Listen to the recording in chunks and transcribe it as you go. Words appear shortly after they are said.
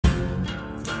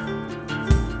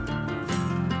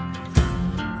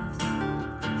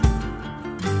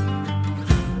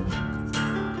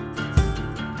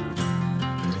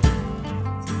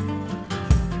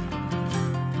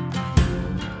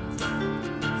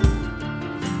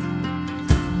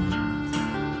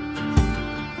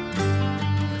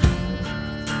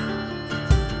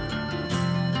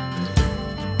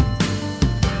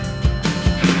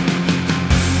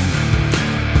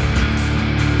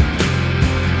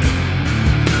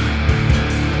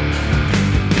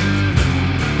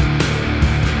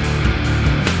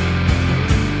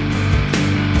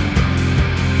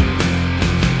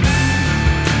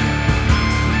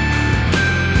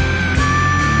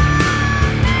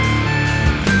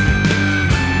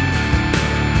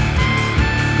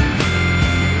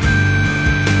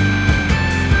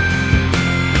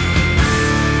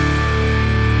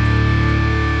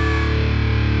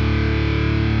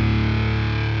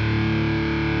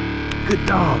Good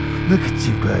dog. Look at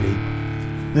you, buddy.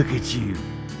 Look at you.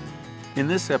 In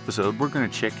this episode, we're going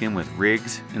to check in with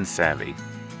Riggs and Savvy.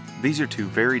 These are two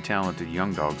very talented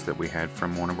young dogs that we had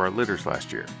from one of our litters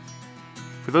last year.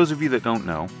 For those of you that don't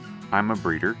know, I'm a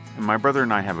breeder, and my brother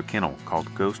and I have a kennel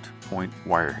called Ghost Point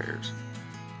Wirehairs.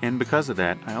 And because of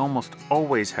that, I almost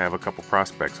always have a couple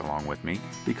prospects along with me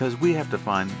because we have to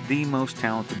find the most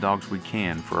talented dogs we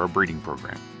can for our breeding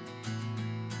program.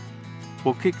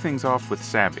 We'll kick things off with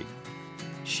Savvy.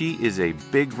 She is a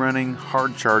big running,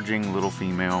 hard charging little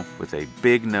female with a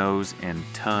big nose and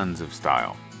tons of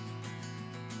style.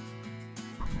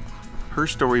 Her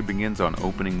story begins on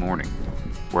opening morning,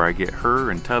 where I get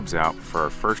her and Tubbs out for our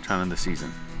first hunt of the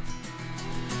season.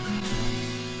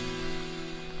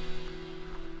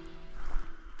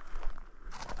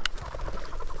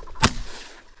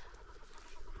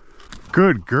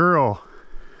 Good girl.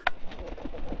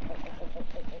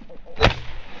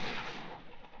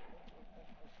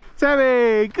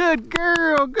 Savvy, good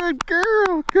girl, good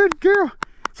girl, good girl.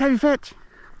 Savvy, fetch,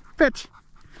 fetch.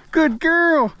 Good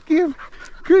girl, give,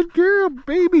 good girl,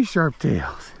 baby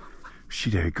sharptails. She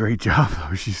did a great job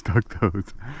though, she stuck those.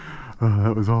 Oh,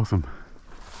 that was awesome.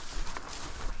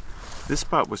 This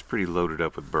spot was pretty loaded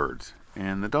up with birds,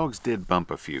 and the dogs did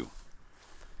bump a few.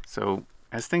 So,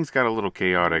 as things got a little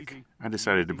chaotic, I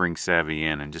decided to bring Savvy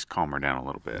in and just calm her down a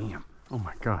little bit. Damn. Oh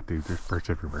my God, dude, there's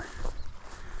birds everywhere.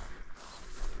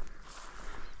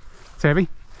 Savvy,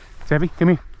 Savvy, come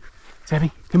here.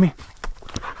 Savvy, come here.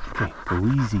 Okay, go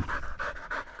easy.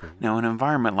 Now, an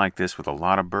environment like this with a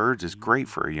lot of birds is great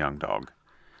for a young dog,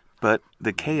 but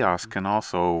the chaos can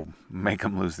also make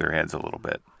them lose their heads a little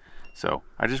bit. So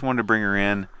I just wanted to bring her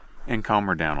in and calm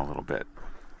her down a little bit.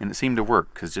 And it seemed to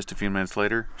work, because just a few minutes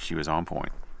later, she was on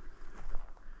point.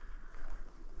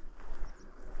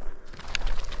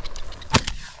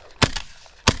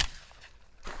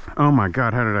 Oh my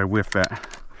God, how did I whiff that?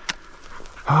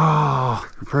 Oh,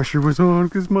 the pressure was on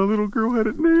because my little girl had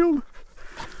it nailed.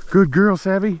 Good girl,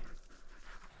 Savvy.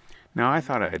 Now, I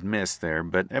thought I had missed there,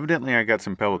 but evidently I got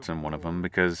some pellets in one of them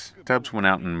because Tubbs went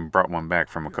out and brought one back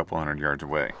from a couple hundred yards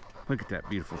away. Look at that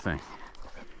beautiful thing.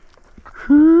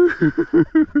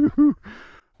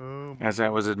 As I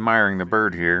was admiring the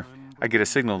bird here, I get a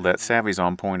signal that Savvy's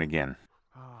on point again.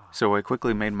 So I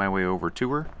quickly made my way over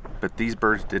to her, but these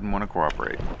birds didn't want to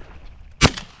cooperate.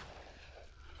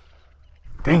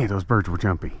 Dang it, those birds were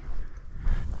jumpy.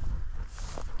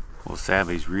 Well,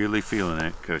 Savvy's really feeling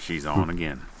it because she's on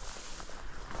again.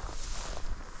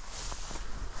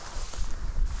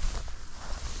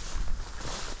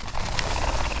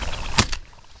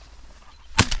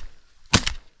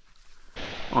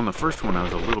 On the first one, I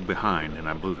was a little behind and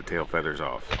I blew the tail feathers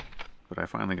off, but I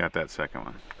finally got that second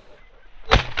one.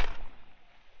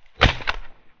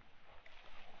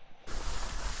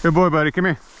 Good boy, buddy, come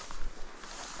here.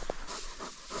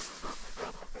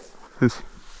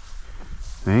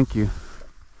 Thank you.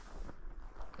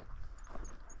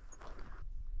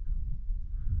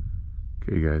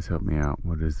 Okay, guys, help me out.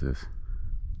 What is this?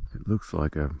 It looks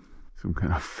like some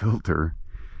kind of filter,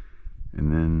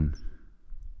 and then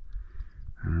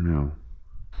I don't know.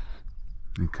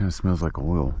 It kind of smells like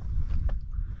oil.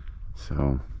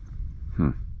 So,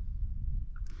 all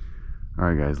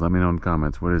right, guys, let me know in the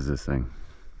comments. What is this thing?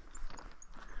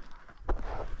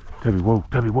 Tubby, whoa,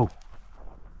 Tubby, whoa.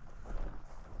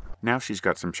 Now she's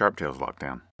got some sharptails locked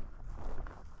down.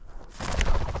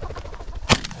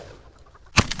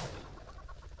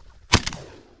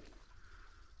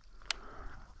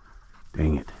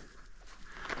 Dang it.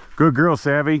 Good girl,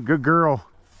 Savvy. Good girl.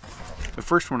 The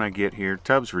first one I get here,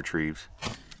 Tubbs retrieves.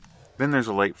 Then there's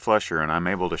a late flusher and I'm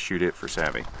able to shoot it for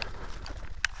Savvy.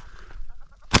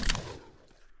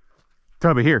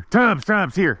 Tubby, here. Tubbs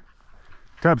here.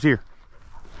 Tubbs here.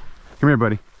 Come here,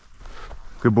 buddy.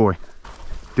 Good boy.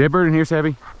 Dead bird in here,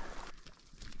 Savvy.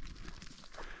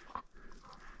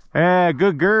 Ah,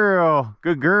 good girl.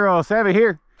 Good girl. Savvy,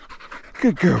 here.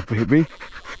 Good girl, baby.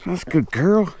 That's a good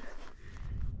girl.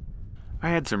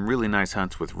 I had some really nice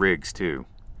hunts with Riggs, too.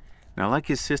 Now, like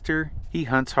his sister, he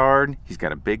hunts hard, he's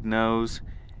got a big nose,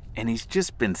 and he's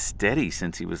just been steady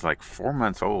since he was like 4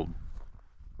 months old.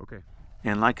 Okay.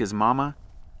 And like his mama,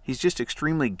 he's just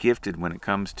extremely gifted when it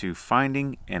comes to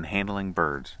finding and handling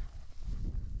birds.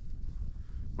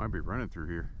 Might be running through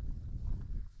here.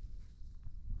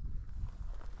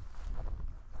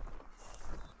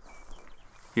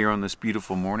 Here on this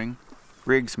beautiful morning,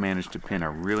 Riggs managed to pin a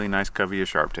really nice covey of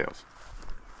sharptails.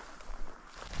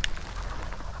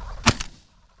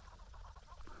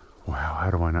 Wow,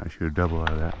 how do I not shoot a double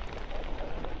out of that?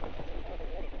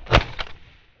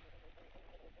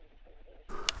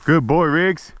 Good boy,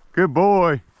 Riggs. Good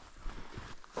boy.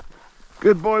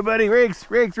 Good boy, buddy. Riggs.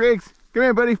 Come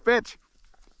here, buddy. Fetch.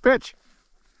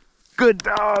 Good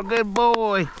dog, good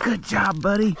boy. Good job,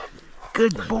 buddy.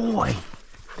 Good boy.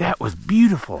 That was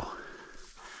beautiful.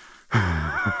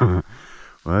 Well,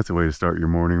 that's a way to start your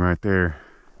morning right there.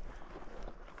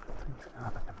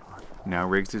 Now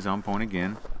Riggs is on point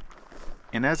again.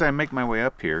 And as I make my way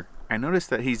up here, I notice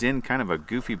that he's in kind of a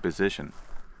goofy position.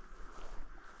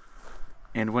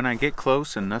 And when I get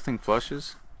close and nothing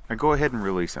flushes, I go ahead and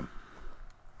release him.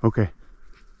 Okay.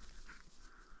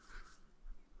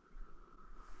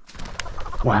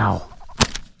 Wow.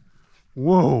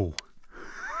 Whoa.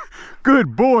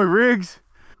 Good boy, Riggs.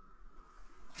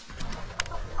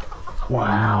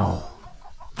 Wow.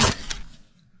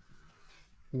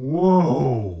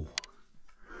 Whoa.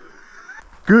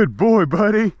 Good boy,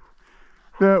 buddy.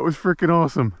 That was freaking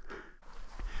awesome.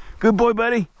 Good boy,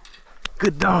 buddy.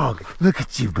 Good dog. Look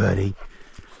at you, buddy.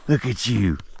 Look at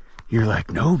you. You're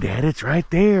like, no, Dad, it's right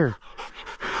there.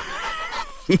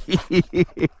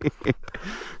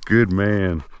 Good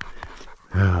man.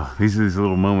 Oh, these are these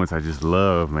little moments I just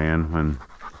love, man, when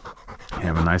you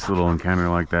have a nice little encounter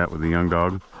like that with a young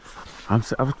dog. I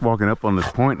was walking up on this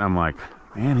point and I'm like,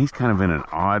 man, he's kind of in an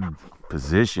odd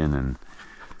position, and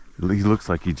he looks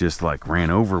like he just like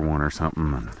ran over one or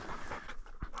something. And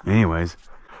anyways,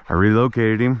 I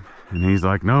relocated him and he's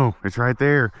like, no, it's right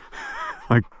there.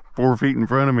 Like 4 feet in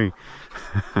front of me.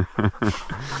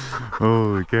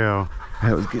 Holy cow.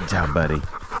 That was a good job, buddy.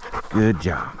 Good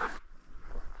job.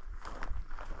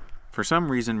 For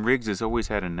some reason, Riggs has always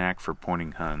had a knack for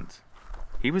pointing Huns.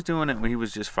 He was doing it when he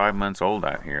was just 5 months old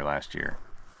out here last year.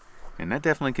 And that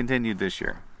definitely continued this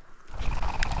year.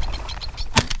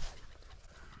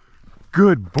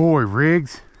 Good boy,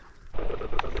 Riggs.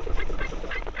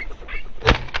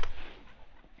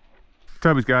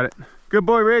 Tubby's got it. Good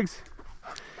boy, Riggs.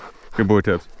 Good boy,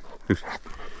 Tubbs.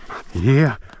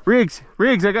 Yeah. Riggs,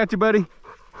 I got you, buddy.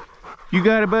 You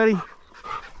got it, buddy?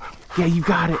 Yeah, you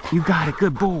got it. You got it.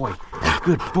 Good boy.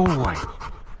 Good boy.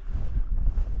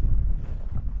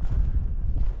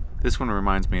 This one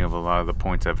reminds me of a lot of the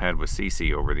points I've had with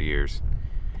Cece over the years.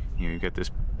 You know, you've got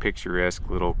this picturesque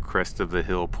little crest of the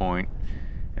hill point,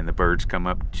 and the birds come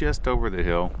up just over the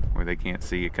hill where they can't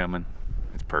see you coming.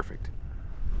 It's perfect.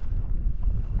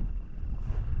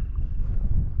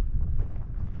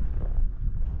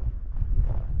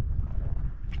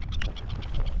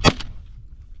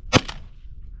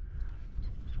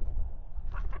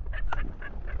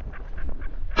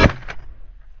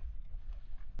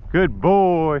 Good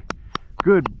boy.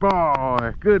 Good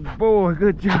boy. Good boy.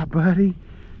 Good job, buddy.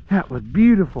 That was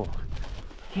beautiful.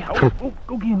 Yeah. Oh,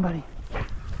 go get him, buddy.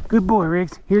 Good boy,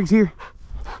 Riggs. Riggs here.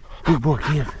 Good boy,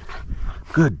 kid.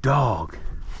 Good dog.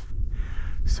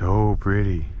 So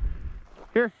pretty.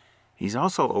 Here. He's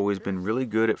also always been really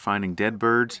good at finding dead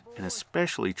birds and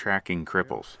especially tracking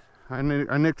cripples. I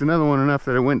nicked another one enough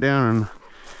that it went down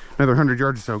another 100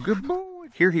 yards or so. Good boy.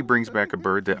 Here he brings back a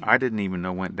bird that I didn't even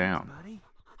know went down.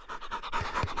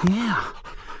 Yeah.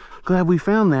 Glad we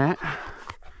found that.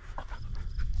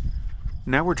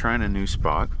 Now we're trying a new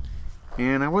spot,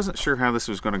 and I wasn't sure how this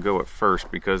was going to go at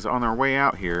first because on our way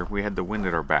out here we had the wind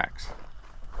at our backs.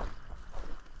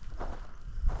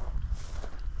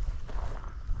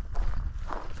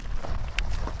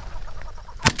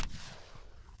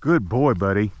 Good boy,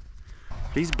 buddy.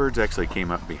 These birds actually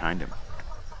came up behind him.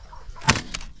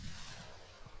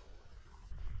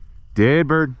 Dead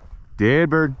bird, dead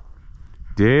bird,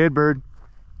 dead bird.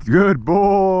 Good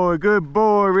boy,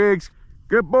 Riggs.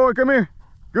 Good boy, come here.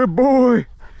 Good boy,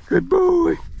 good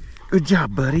boy. Good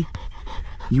job, buddy.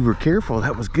 You were careful.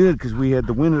 That was good because we had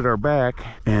the wind at our back,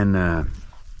 and I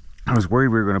was worried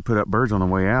we were going to put up birds on the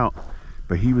way out,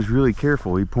 but he was really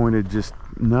careful. He pointed just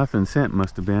nothing scent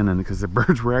must have been, and because the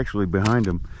birds were actually behind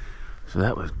him. So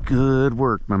that was good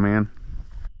work, my man.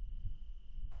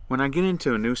 When I get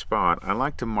into a new spot, I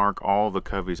like to mark all the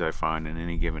coveys I find in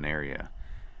any given area.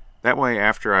 That way,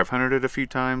 after I've hunted it a few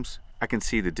times, I can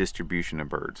see the distribution of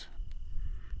birds.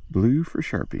 Blue for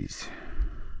Sharpies.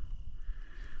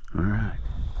 All right.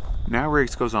 Now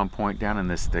Riggs goes on point down in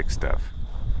this thick stuff.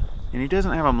 And he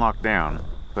doesn't have them locked down,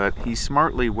 but he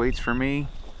smartly waits for me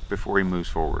before he moves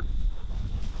forward.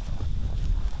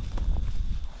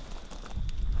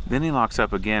 Then he locks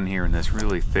up again here in this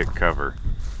really thick cover.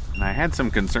 And I had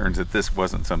some concerns that this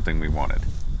wasn't something we wanted.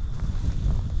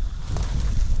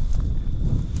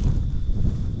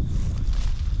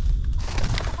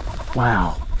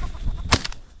 Wow.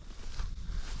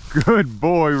 Good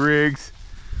boy, Riggs.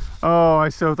 Oh, I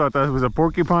so thought that was a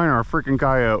porcupine or a freaking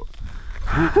coyote.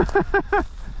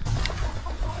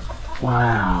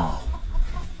 Wow.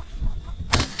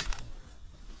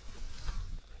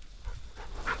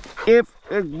 Yep,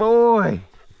 good boy.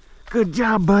 Good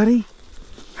job, buddy.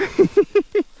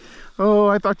 Oh,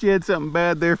 I thought you had something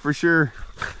bad there for sure.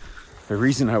 The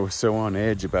reason I was so on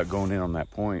edge about going in on that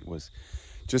point was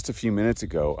just a few minutes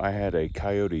ago, I had a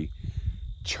coyote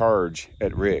charge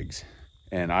at Riggs,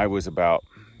 and I was about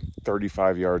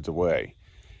 35 yards away,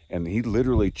 and he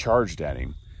literally charged at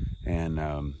him. And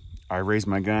I raised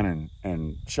my gun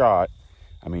and shot.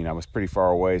 I mean, I was pretty far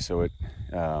away, so it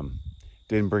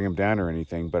didn't bring him down or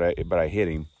anything, but I hit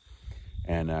him,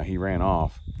 and he ran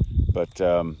off. But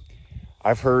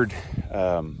I've heard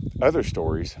other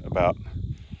stories about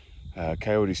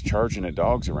coyotes charging at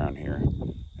dogs around here.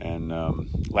 And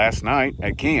last night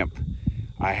at camp,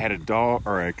 I had a dog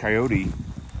or a coyote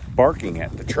barking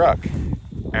at the truck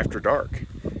after dark,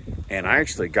 and I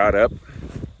actually got up,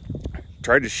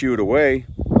 tried to shoo it away,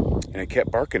 and it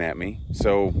kept barking at me.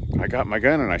 So I got my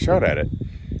gun and I shot at it,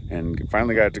 and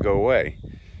finally got it to go away.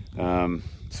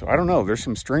 So I don't know. There's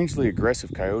some strangely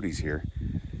aggressive coyotes here,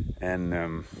 and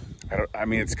I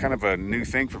mean, it's kind of a new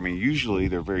thing for me. Usually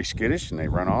they're very skittish and they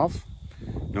run off,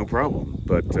 no problem.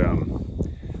 But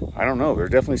I don't know. There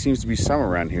definitely seems to be some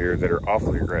around here that are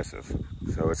awfully aggressive.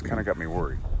 So it's kind of got me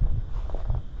worried.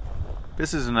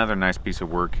 This is another nice piece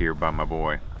of work here by my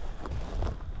boy.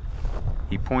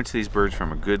 He points these birds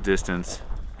from a good distance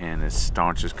and as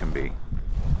staunch as can be.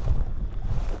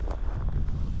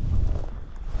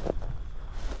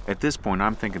 At this point,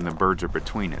 I'm thinking the birds are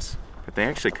between us, but they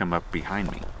actually come up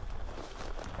behind me.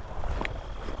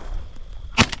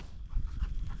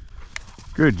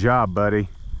 Good job, buddy.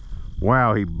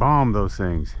 Wow, he bombed those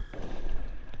things.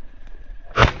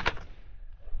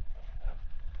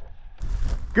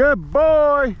 Good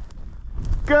boy.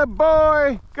 Good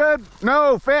boy. Good.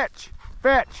 No, fetch.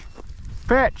 Fetch.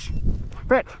 Fetch.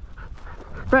 Fetch.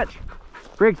 Fetch.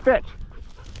 Riggs, fetch.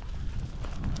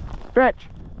 Fetch.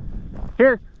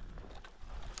 Here.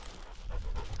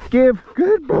 Give.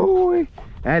 Good boy.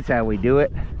 That's how we do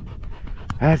it.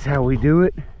 That's how we do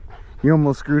it. You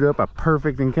almost screwed up a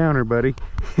perfect encounter, buddy.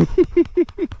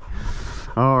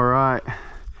 All right.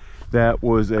 That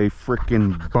was a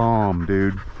freaking bomb,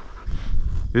 dude.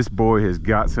 This boy has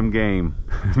got some game.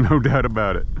 No doubt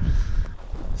about it.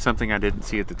 Something I didn't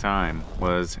see at the time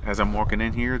was, as I'm walking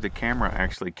in here, the camera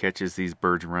actually catches these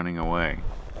birds running away.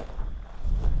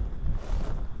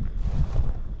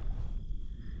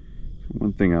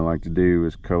 One thing I like to do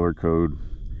is color code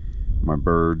my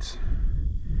birds,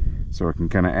 so I can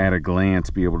kind of at a glance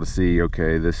be able to see,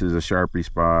 okay, this is a Sharpie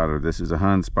spot, or this is a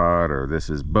Hunt spot, or this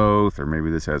is both, or maybe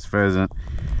this has pheasant,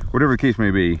 whatever the case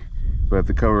may be. But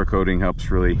the color coding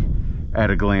helps really, at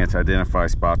a glance, identify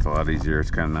spots a lot easier. It's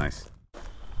kind of nice.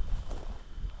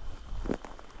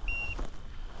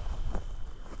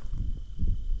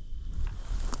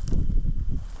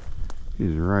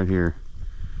 He's right here.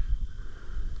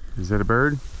 Is that a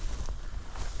bird?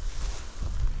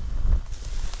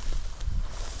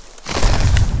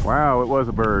 Wow, it was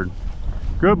a bird.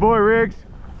 Good boy, Riggs.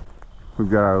 We've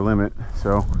got our limit,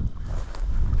 so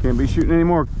can't be shooting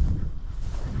anymore.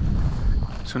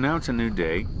 So now it's a new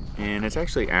day, and it's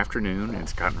actually afternoon, and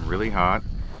it's gotten really hot,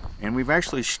 and we've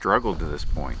actually struggled to this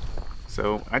point.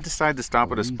 So I decided to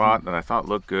stop at a spot that I thought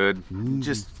looked good,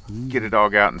 just get a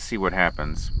dog out and see what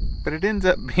happens. But it ends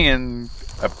up being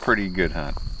a pretty good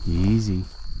hunt. Easy.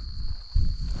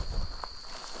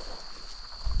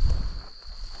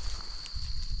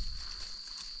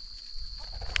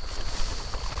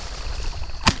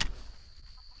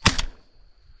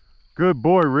 Good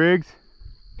boy, Riggs.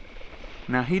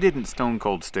 Now, he didn't stone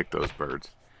cold stick those birds,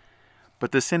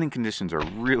 but the sending conditions are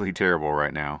really terrible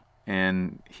right now,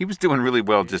 and he was doing really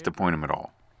well just to point him at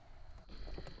all.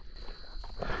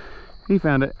 He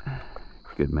found it.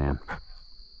 Good man.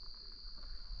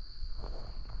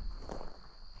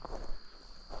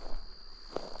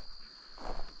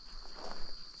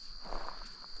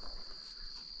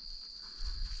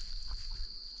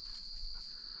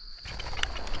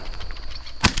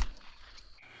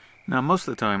 Now, most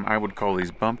of the time, I would call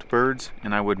these bumped birds,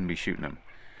 and I wouldn't be shooting them.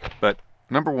 But,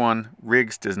 number one,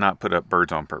 Riggs does not put up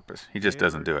birds on purpose. He just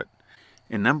doesn't do it.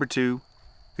 And number two,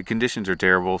 the conditions are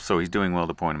terrible, so he's doing well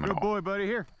to point them at all. Good boy, buddy,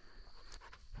 here.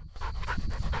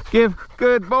 Give.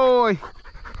 Good boy.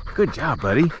 Good job,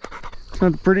 buddy. It's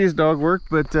not the prettiest dog work,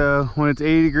 but when it's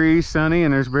 80 degrees, sunny,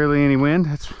 and there's barely any wind,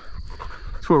 that's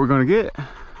what we're going to get.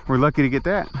 We're lucky to get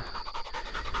that.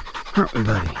 Aren't we,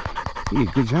 buddy? You did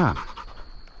a good job.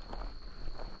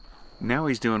 Now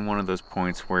he's doing one of those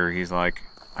points where he's like,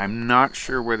 I'm not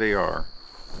sure where they are,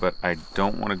 but I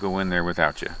don't want to go in there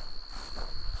without you.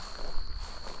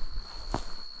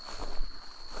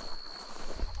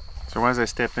 So as I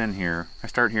step in here, I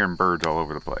start hearing birds all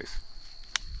over the place.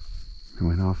 It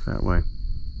went off that way.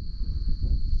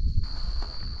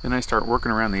 Then I start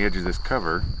working around the edge of this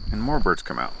cover, and more birds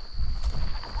come out.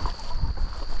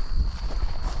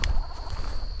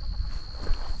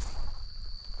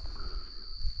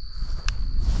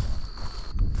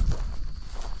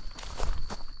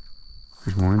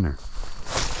 There's more in there.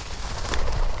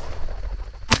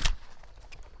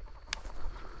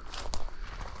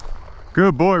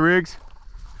 Good boy, Riggs.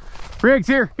 Riggs,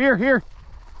 here. Here.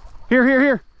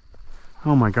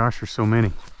 Oh my gosh, there's so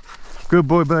many. Good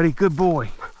boy, buddy. Good boy.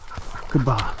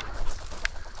 Goodbye.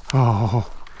 Oh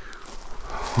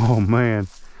man.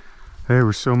 There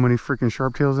were so many freaking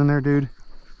sharptails in there, dude.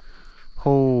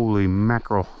 Holy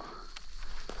mackerel.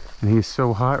 And he's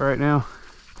so hot right now.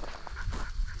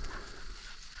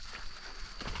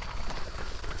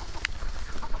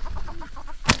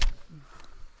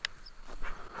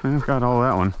 I've got all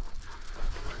that one.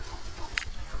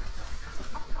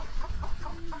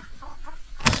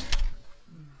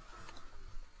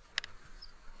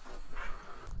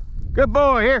 Good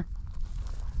boy, here.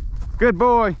 Good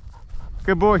boy.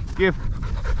 Good boy, give.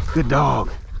 Good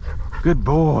dog. Good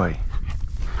boy.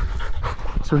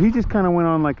 So he just kind of went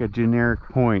on like a generic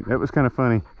point. That was kind of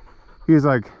funny. He was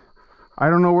like, I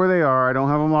don't know where they are. I don't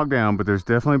have them locked down, but there's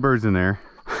definitely birds in there.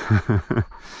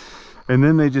 And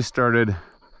then they just started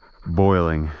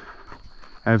boiling.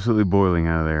 Absolutely boiling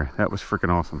out of there. That was freaking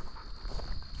awesome.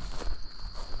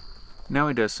 Now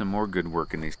he does some more good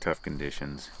work in these tough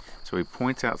conditions. So he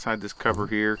points outside this cover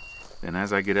here, then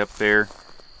as I get up there,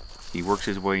 he works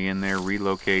his way in there,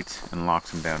 relocates, and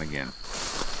locks him down again.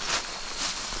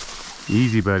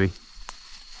 Easy, buddy.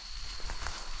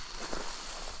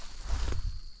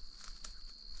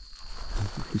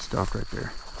 He stopped right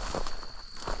there.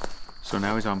 So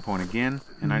now he's on point again,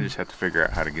 and I just have to figure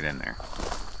out how to get in there.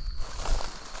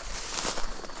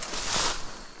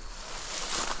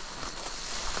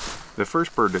 The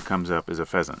first bird that comes up is a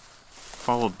pheasant,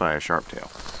 followed by a sharptail.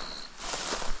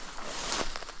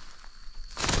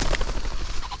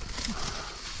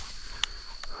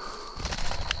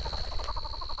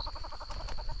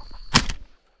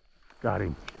 Got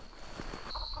him.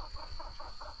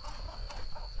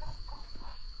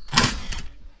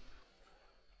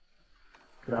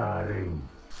 Got him.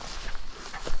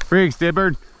 Riggs, dead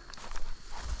bird.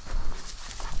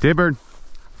 Dead bird.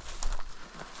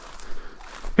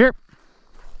 Here.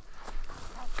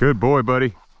 Good boy,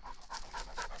 buddy.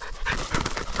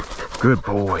 Good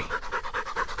boy.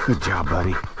 Good job,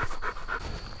 buddy.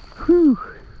 Whew.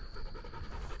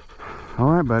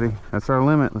 All right, buddy. That's our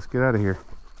limit. Let's get out of here.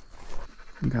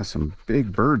 We got some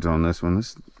big birds on this one. This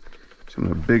is some of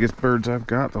the biggest birds I've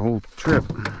got the whole trip.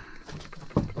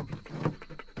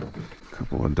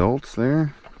 Couple adults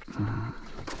there.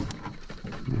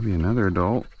 Maybe another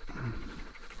adult.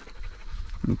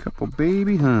 And a couple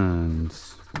baby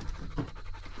huns.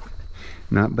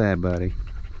 Not bad, buddy.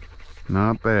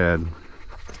 Not bad.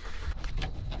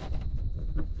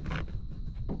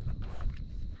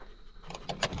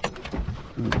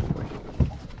 Oh boy.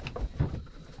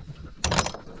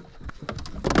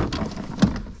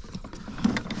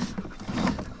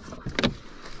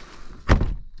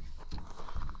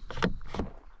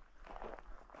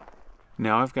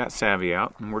 Now I've got Savvy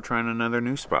out, and we're trying another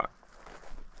new spot.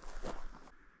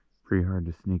 Pretty hard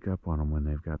to sneak up on them when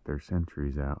they've got their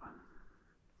sentries out.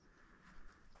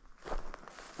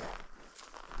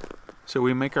 So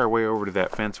we make our way over to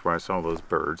that fence where I saw those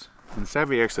birds, and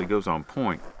Savvy actually goes on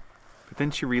point, but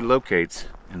then she relocates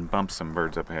and bumps some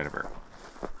birds up ahead of her.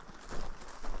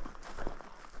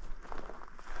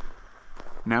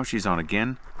 Now she's on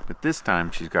again, but this time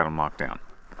she's got them locked down.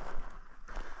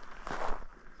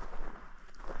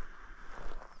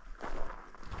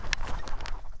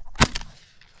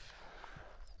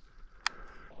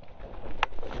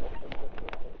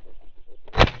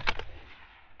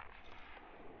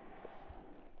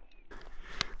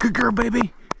 Good girl,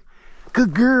 baby.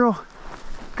 Good girl.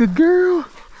 Good girl.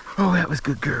 Oh, that was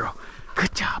good girl.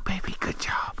 Good job, baby. Good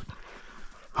job.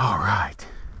 All right.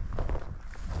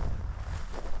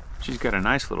 She's got a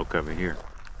nice little covey here.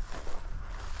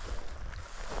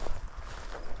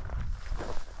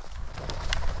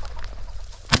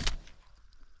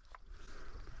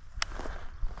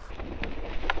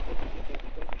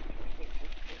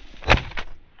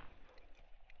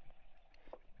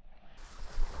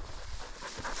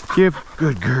 Give.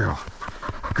 Good girl.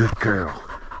 Good girl.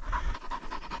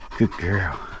 Good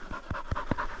girl.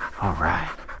 All right.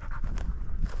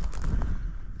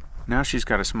 Now she's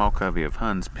got a small covey of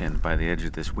huns pinned by the edge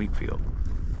of this wheat field.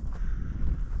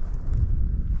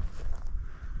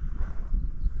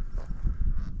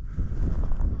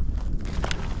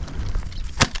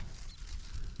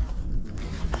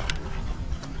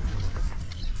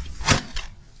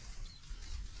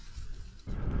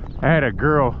 I had a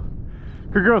girl.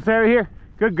 Good girl, Savvy, here.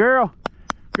 Good girl.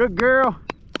 Good girl.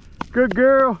 Good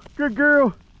girl. Good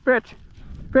girl. Fetch.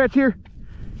 Fetch here.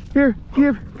 Here.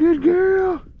 Give. Good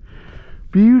girl.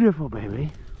 Beautiful,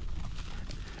 baby.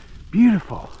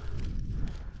 Beautiful.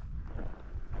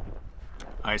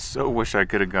 I so wish I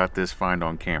could have got this find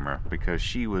on camera because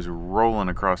she was rolling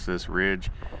across this ridge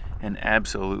and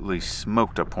absolutely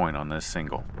smoked a point on this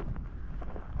single.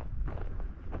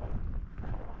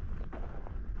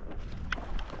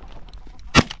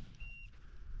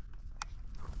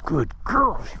 Good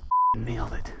girl. She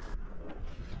nailed it.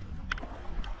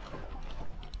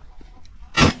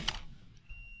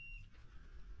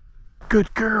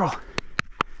 Good girl.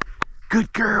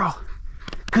 Good girl.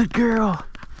 Good girl.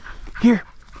 Here.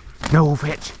 No,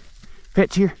 fetch.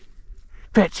 Fetch here.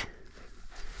 Fetch.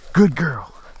 Good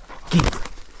girl.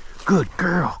 Give. Good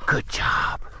girl. Good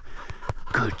job.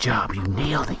 Good job. You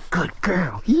nailed it. Good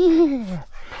girl. Yeah.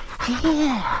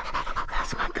 Yeah.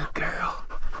 That's my good girl.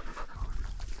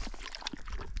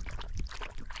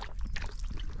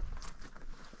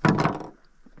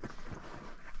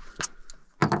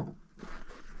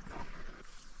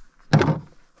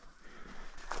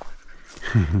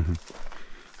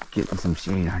 Getting some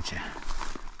shade, aren't you?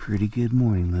 Pretty good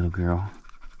morning, little girl.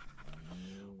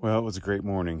 Well, it was a great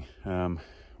morning.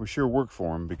 We sure worked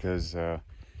for them because, you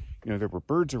know, there were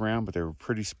birds around, but they were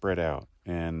pretty spread out.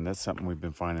 And that's something we've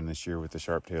been finding this year with the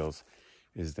sharptails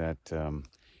is that, you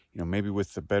know, maybe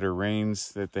with the better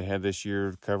rains that they had this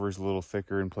year, the cover's a little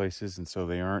thicker in places. And so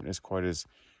they aren't quite as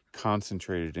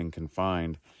concentrated and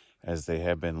confined as they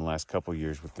have been the last couple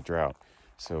years with the drought.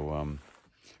 So,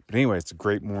 but anyway, it's a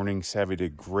great morning. Savvy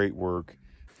did great work.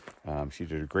 She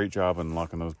did a great job in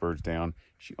locking those birds down.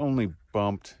 She only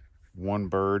bumped one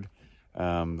bird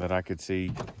that I could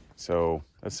see. So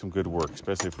that's some good work,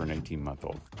 especially for an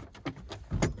 18-month-old.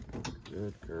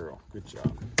 Good girl. Good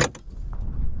job.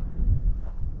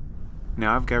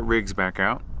 Now I've got Riggs back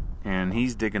out, and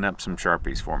he's digging up some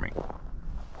Sharpies for me.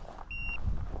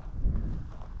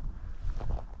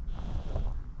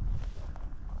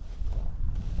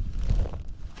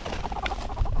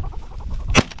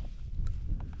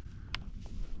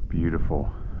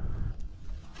 Beautiful.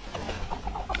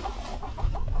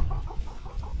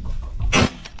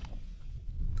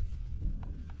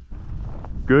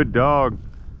 Good dog.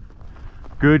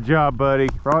 Good job, buddy.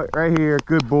 Right here.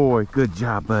 Good boy. Good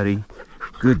job, buddy.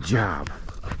 Good job.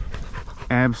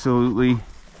 Absolutely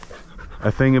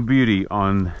a thing of beauty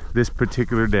on this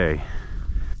particular day.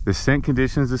 The scent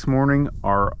conditions this morning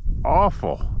are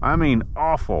awful. I mean,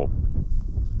 awful.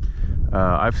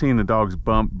 I've seen the dogs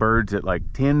bump birds at like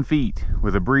 10 feet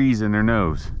with a breeze in their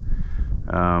nose.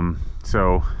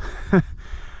 So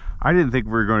I didn't think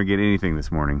we were going to get anything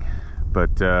this morning, but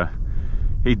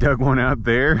he dug one out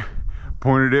there,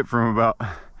 pointed it from about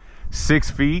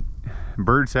 6 feet,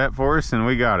 bird sat for us, and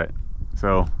we got it.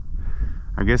 So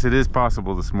I guess it is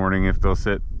possible this morning if they'll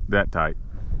sit that tight.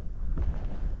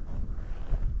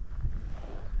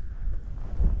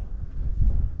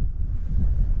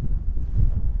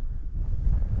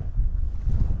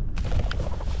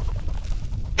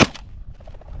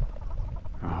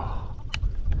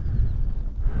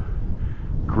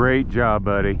 Great job,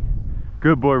 buddy.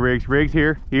 Good boy, Riggs. Riggs,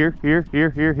 here, here, here, here,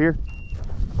 here, here.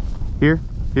 Here,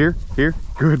 here, here.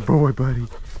 Good boy, buddy.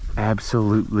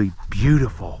 Absolutely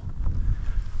beautiful.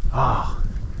 Oh,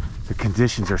 the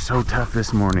conditions are so tough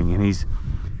this morning, and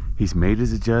he's made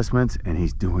his adjustments, and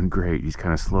he's doing great. He's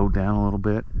kind of slowed down a little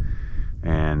bit,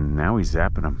 and now he's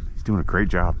zapping them. He's doing a great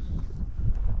job.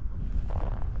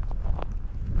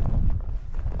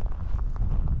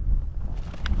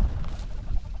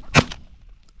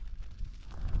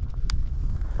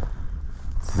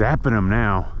 Zapping him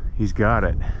now. He's got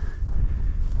it.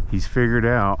 He's figured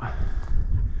out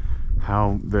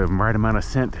how the right amount of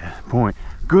scent point.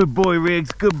 Good boy,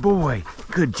 Riggs. Good boy.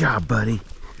 Good job, buddy.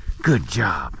 Good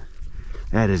job.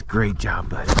 That is great job,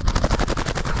 buddy.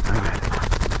 All right.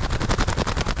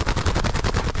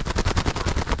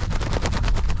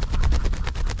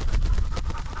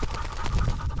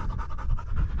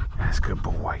 That's a good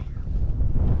boy.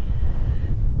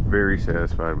 Very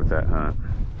satisfied with that hunt.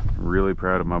 Really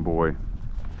proud of my boy.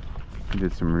 He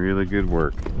did some really good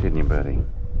work, didn't you, buddy?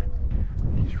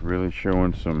 He's really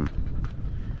showing some,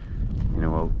 you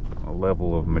know, a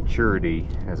level of maturity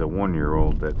as a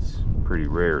 1-year-old that's pretty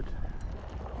rare.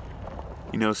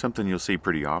 You know, something you'll see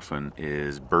pretty often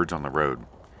is birds on the road.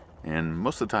 And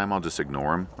most of the time I'll just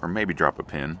ignore them or maybe drop a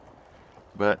pin.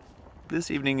 But this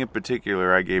evening in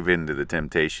particular, I gave in to the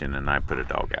temptation and I put a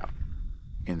dog out.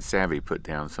 And Savvy put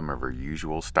down some of her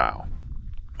usual style.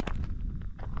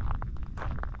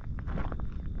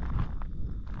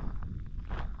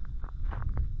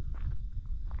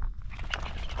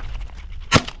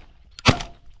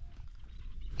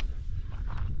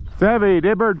 Savvy,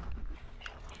 dead bird.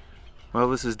 Well,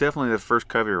 this is definitely the first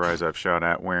covey rise I've shot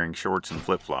at wearing shorts and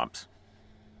flip-flops.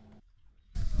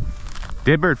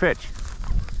 Dead bird, fetch.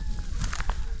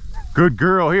 Good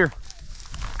girl, here.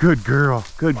 Good girl,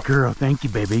 good girl. Thank you,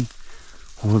 baby.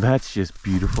 Well, that's just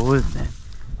beautiful, isn't it?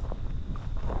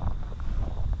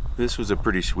 This was a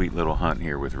pretty sweet little hunt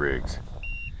here with Riggs.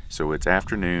 So it's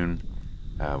afternoon.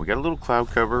 We got a little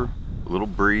cloud cover, a little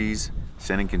breeze.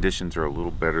 Sending conditions are a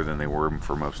little better than they were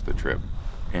for most of the trip.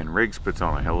 And Riggs puts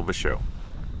on a hell of a show.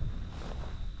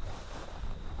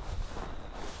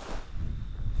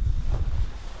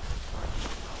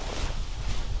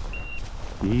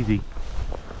 Easy.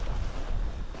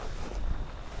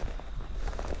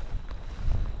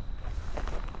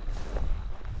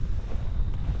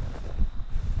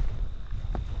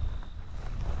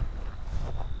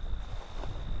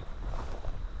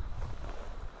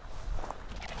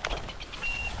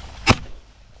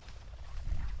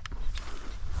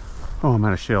 Oh, I'm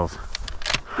out of shells.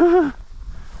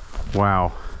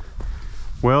 Wow.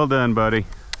 Well done, buddy.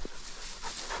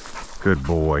 Good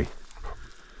boy.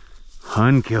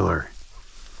 Hun killer.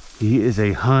 He is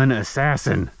a Hun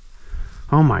assassin.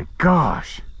 Oh my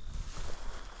gosh.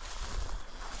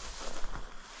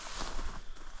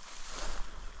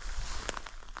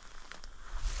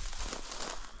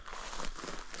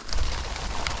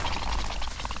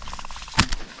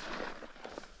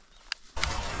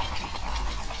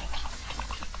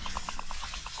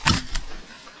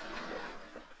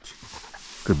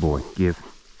 Good boy, give.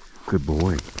 Good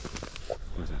boy.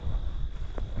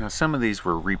 Now some of these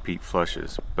were repeat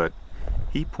flushes, but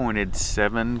he pointed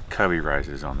 7 covey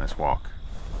rises on this walk.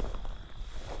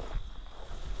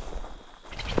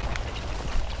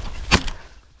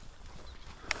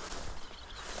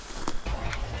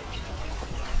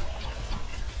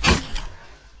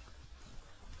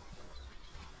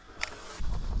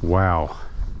 Wow.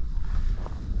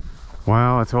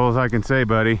 Wow, that's all I can say,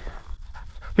 buddy.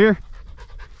 Here.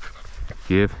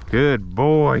 Give. Good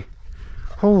boy.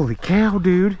 Holy cow,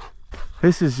 dude.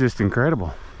 This is just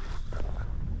incredible.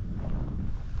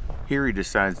 Here he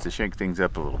decides to shake things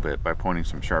up a little bit by pointing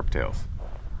some sharptails.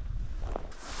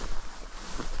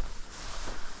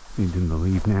 Need him to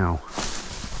leave now.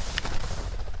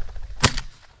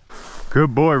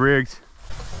 Good boy, Riggs.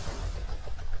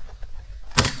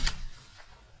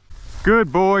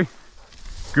 Good boy.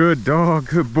 Good dog.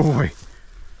 Good boy.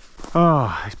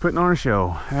 Oh, he's putting on a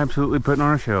show. Absolutely putting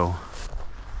on a show.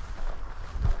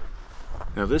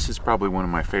 Now this is probably one of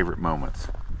my favorite moments,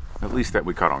 at least that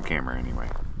we caught on camera anyway.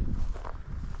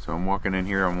 So I'm walking in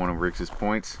here on one of Riggs's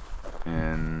points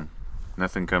and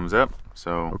nothing comes up,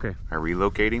 so okay. I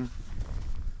relocate him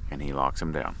and he locks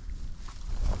him down.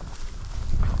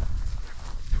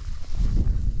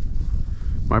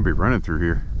 Might be running through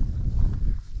here.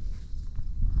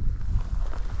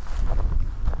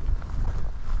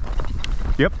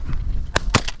 Yep.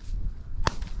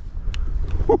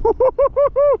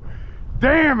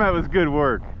 Damn, that was good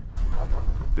work.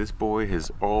 This boy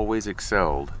has always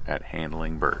excelled at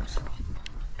handling birds,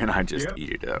 and I just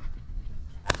eat it up.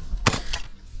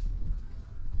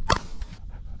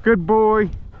 Good boy.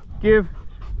 Give.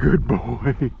 Good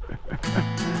boy.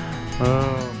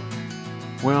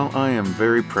 Well, I am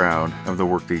very proud of the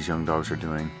work these young dogs are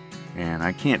doing, and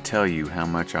I can't tell you how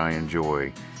much I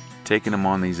enjoy taking them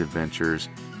on these adventures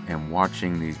and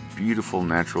watching these beautiful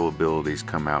natural abilities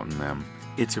come out in them.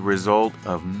 It's a result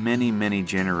of many, many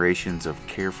generations of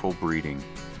careful breeding,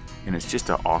 and it's just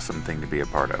an awesome thing to be a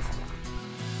part of.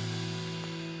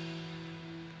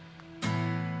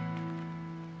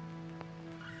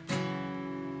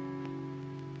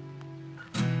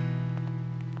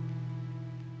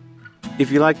 If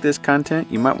you like this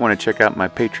content, you might want to check out my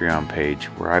Patreon page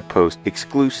where I post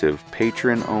exclusive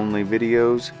patron-only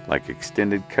videos like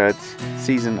extended cuts,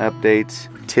 season updates,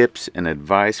 tips, and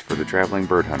advice for the traveling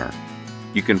bird hunter.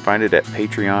 You can find it at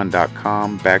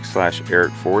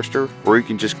patreon.com/Eric Forrester, or you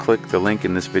can just click the link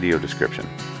in this video description.